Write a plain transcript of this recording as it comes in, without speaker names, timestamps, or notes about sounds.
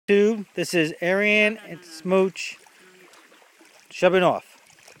YouTube. This is Arian and Smooch shoving off.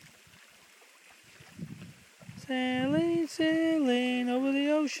 Sailing, sailing over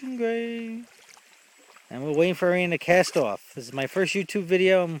the ocean gray. And we're waiting for Arian to cast off. This is my first YouTube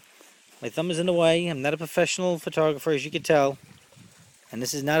video. My thumb is in the way. I'm not a professional photographer, as you can tell. And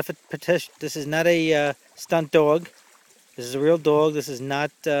this is not a stunt dog. This is a real dog. This is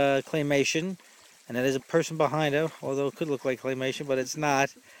not claymation. And that is a person behind her, although it could look like claymation, but it's not.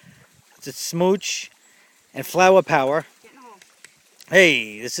 It's a Smooch and Flower Power.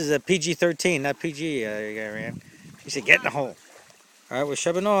 Hey, this is a PG-13, not PG, Arian. She said, get in the hole. All right, we're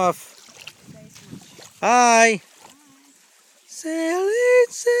shoving off. Hi. Sailing,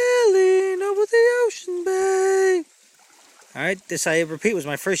 sailing over the ocean bay. All right, this, I repeat, was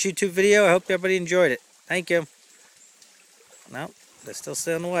my first YouTube video. I hope everybody enjoyed it. Thank you. No, they're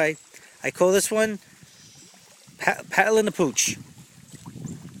still in the way. I call this one Paddling the Pooch.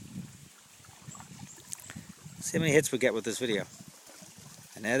 See how many hits we get with this video.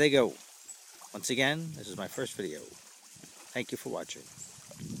 And there they go. Once again, this is my first video. Thank you for watching.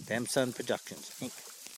 Damn Son Productions, Inc.